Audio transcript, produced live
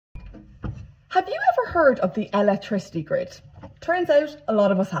Have you ever heard of the electricity grid? Turns out a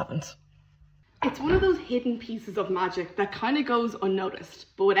lot of us haven't. It's one of those hidden pieces of magic that kind of goes unnoticed,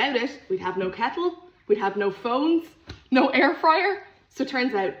 but without it, we'd have no kettle, we'd have no phones, no air fryer, so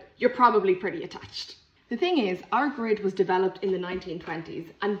turns out you're probably pretty attached. The thing is, our grid was developed in the 1920s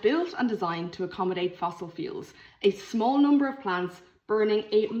and built and designed to accommodate fossil fuels, a small number of plants burning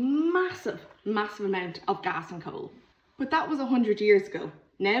a massive amount of gas and coal. But that was 100 years ago.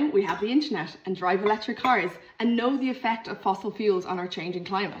 Now we have the internet and drive electric cars and know the effect of fossil fuels on our changing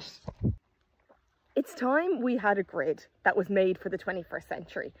climate. It's time we had a grid that was made for the 21st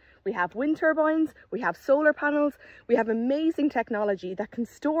century. We have wind turbines, we have solar panels, we have amazing technology that can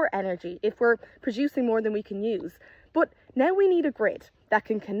store energy if we're producing more than we can use. But now we need a grid that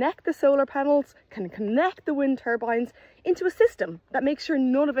can connect the solar panels, can connect the wind turbines into a system that makes sure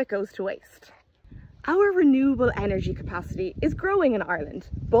none of it goes to waste. Our renewable energy capacity is growing in Ireland,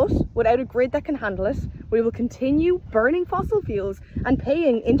 but without a grid that can handle it, we will continue burning fossil fuels and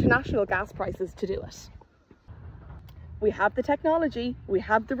paying international gas prices to do it. We have the technology, we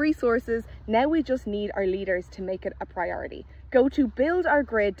have the resources, now we just need our leaders to make it a priority. Go to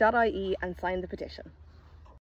buildourgrid.ie and sign the petition.